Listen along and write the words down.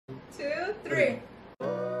2, 3.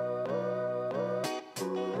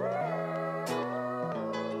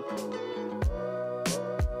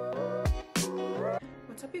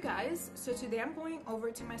 What's up, you guys? So today I'm going over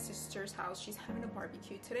to my sister's house. She's having a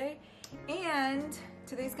barbecue today, and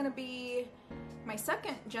today's gonna be my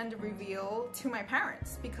second gender reveal to my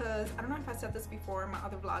parents, because I don't know if I said this before in my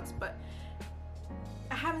other vlogs, but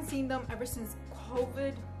I haven't seen them ever since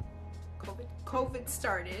COVID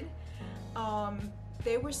started.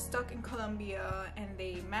 They were stuck in Colombia and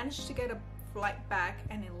they managed to get a flight back,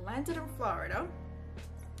 and it landed in Florida.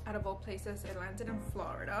 Out of all places, it landed in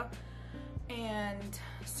Florida. And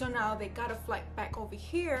so now they got a flight back over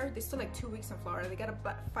here. They're still like 2 weeks in Florida. They got a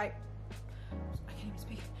flight. I can't even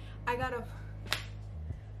speak.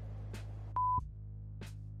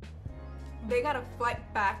 They got a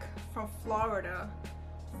flight back from Florida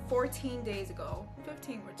 14 days ago.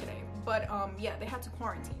 15 were today. But yeah, they had to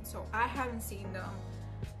quarantine. So I haven't seen them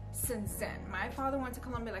since then. My father went to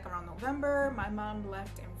Colombia like around November. My mom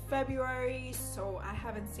left in February. So I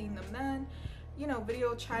haven't seen them then. You know,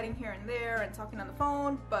 video chatting here and there and talking on the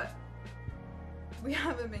phone, but we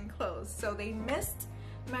haven't been close. So they missed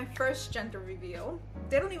my first gender reveal.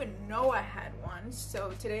 They don't even know I had one.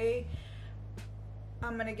 So today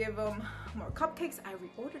I'm gonna give them more cupcakes. I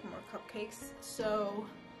reordered more cupcakes, so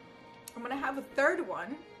I'm gonna have a third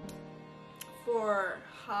one for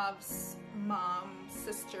Hav's mom,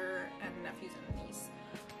 sister, and nephews and niece.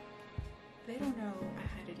 They don't know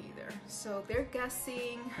I had it either, so they're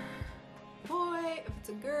guessing boy, if it's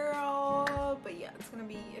a girl, but yeah, it's gonna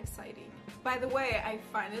be exciting. By the way, I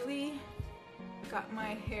finally got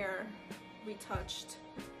my hair retouched,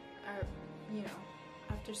 you know,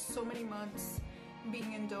 after so many months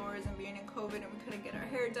being indoors and being in COVID and we couldn't get our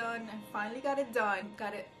hair done. I finally got it done,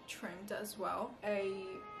 got it trimmed as well. I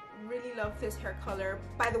really love this hair color.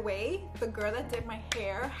 By the way, the girl that did my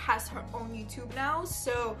hair has her own YouTube now,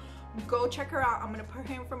 so go check her out. I'm gonna put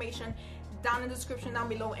her information down in the description down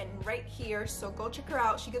below and right here, so go check her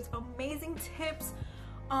out. She gives amazing tips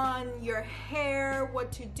on your hair,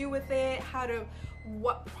 what to do with it,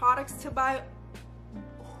 what products to buy.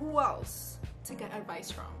 Who else to get advice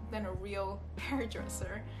from than a real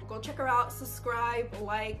hairdresser? Go check her out, subscribe,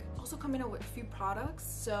 like, also coming up with a few products,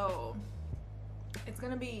 so it's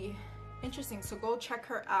gonna be interesting. So go check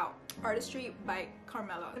her out. Artistry by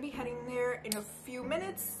Carmela. I'm gonna be heading there in a few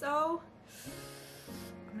minutes, so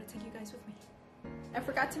I'm gonna take you guys with me. I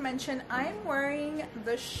forgot to mention, I'm wearing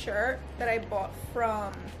the shirt that I bought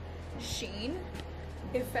from Shein.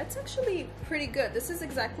 It fits actually pretty good. This is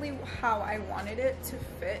exactly how I wanted it to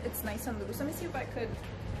fit. It's nice and loose. Let me see if I could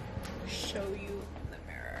show you in the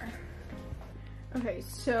mirror. Okay,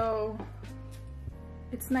 so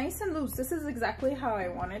it's nice and loose. This is exactly how I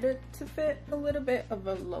wanted it to fit. A little bit of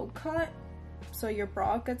a low cut, so your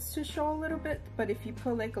bra gets to show a little bit, but if you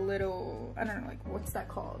put like a little, I don't know, like what's that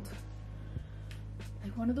called?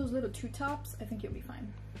 Like one of those little two tops, I think you'll be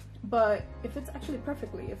fine. But it fits actually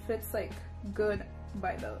perfectly. It fits like good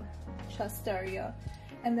by the chest area,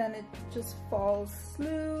 and then it just falls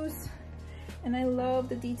loose. And I love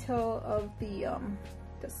the detail of the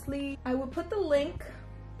sleeve. I will put the link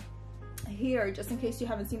here just in case you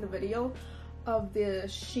haven't seen the video of the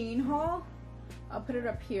Shein haul. I'll put it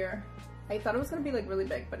up here. I thought it was gonna be like really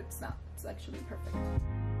big, but it's not. It's actually perfect.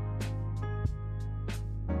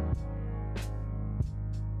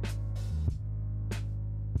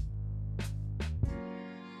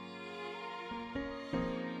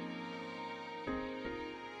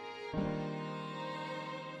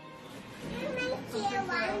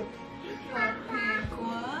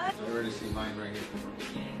 I already see mine right here.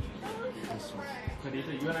 This one.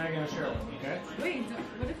 Khadija, you and I are gonna share one, okay? Wait,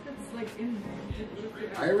 what if it's like in there?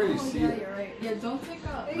 I already see yeah, it. You're right. Yeah, don't take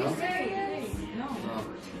up. No? No. Oh.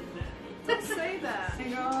 Don't say that. Oh my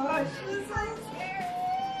gosh, this is so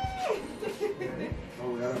scary. Oh,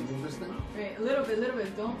 we gotta move this thing? Wait, a little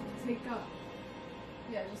bit. Don't take up.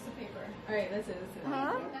 Yeah, just the paper. Alright, that's it.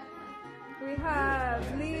 Huh? We have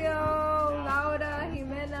Leo, Laura,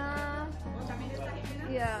 Jimena.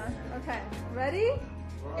 Yeah, okay. Ready?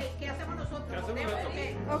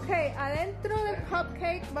 Okay, adentro del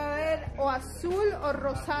cupcake va a haber o azul o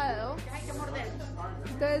rosado.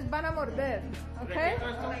 Entonces van a morder, okay?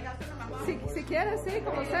 Si quieres, sí,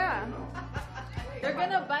 como sea. They're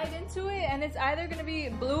gonna bite into it and it's either gonna be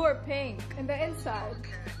blue or pink in the inside.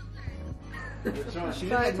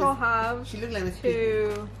 So I told Hav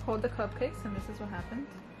to hold the cupcakes, and this is what happened.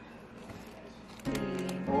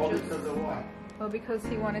 Because of what? Well, because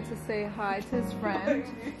he wanted to say hi to his friend.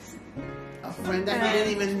 A friend that he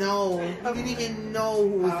didn't even know. He didn't even know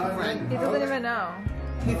who was the friend. He doesn't even know.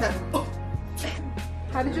 He said, oh.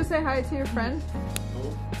 How did you say hi to your friend?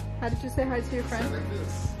 No. How did you say hi to your friend? Like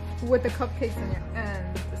this. With the cupcakes in your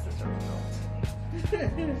and this is the result.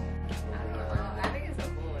 I think it's a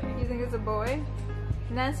boy. You think it's a boy?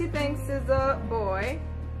 Nancy thinks it's a boy.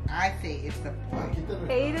 I say it's a boy.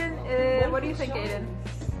 Aiden is. What do you think, Aiden?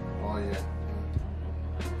 Oh yeah.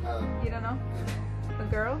 You don't know? A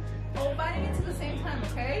girl? Oh, biting it to the same time,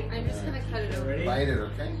 okay? I'm just gonna cut it over. Ready? Bite it,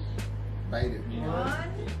 okay? Bite it.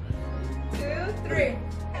 1, 2, 3.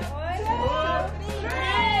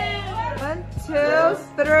 1, 2,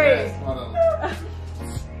 3. Yes, hold on.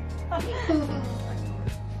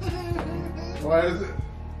 What is it?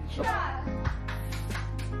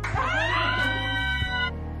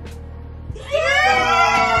 Yeah,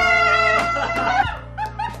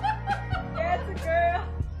 it's a girl.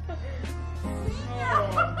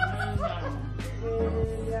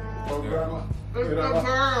 Oh, grandma. It's a girl.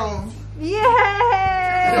 Yay!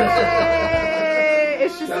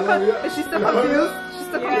 Is she still confused? She's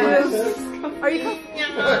still confused? Are you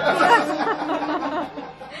confused?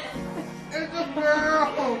 It's a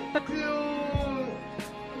girl.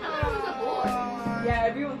 Yeah,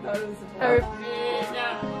 everyone thought it was a boy.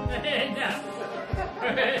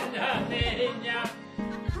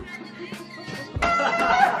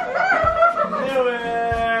 Knew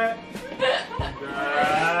it!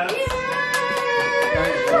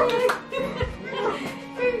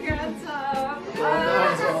 Congrats, Tom. Oh,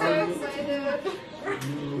 I'm so excited.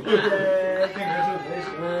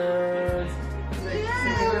 Congratulations!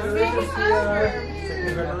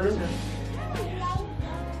 Congratulations!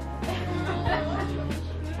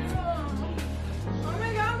 Oh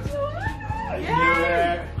my god, I'm so I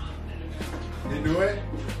happy. knew it! You knew it?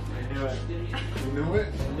 I knew it! You knew it?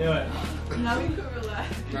 I knew it! Now we can relax.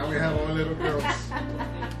 Now we have all little girls.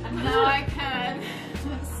 Now I can I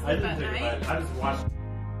sleep didn't at think night. about it. I just watched.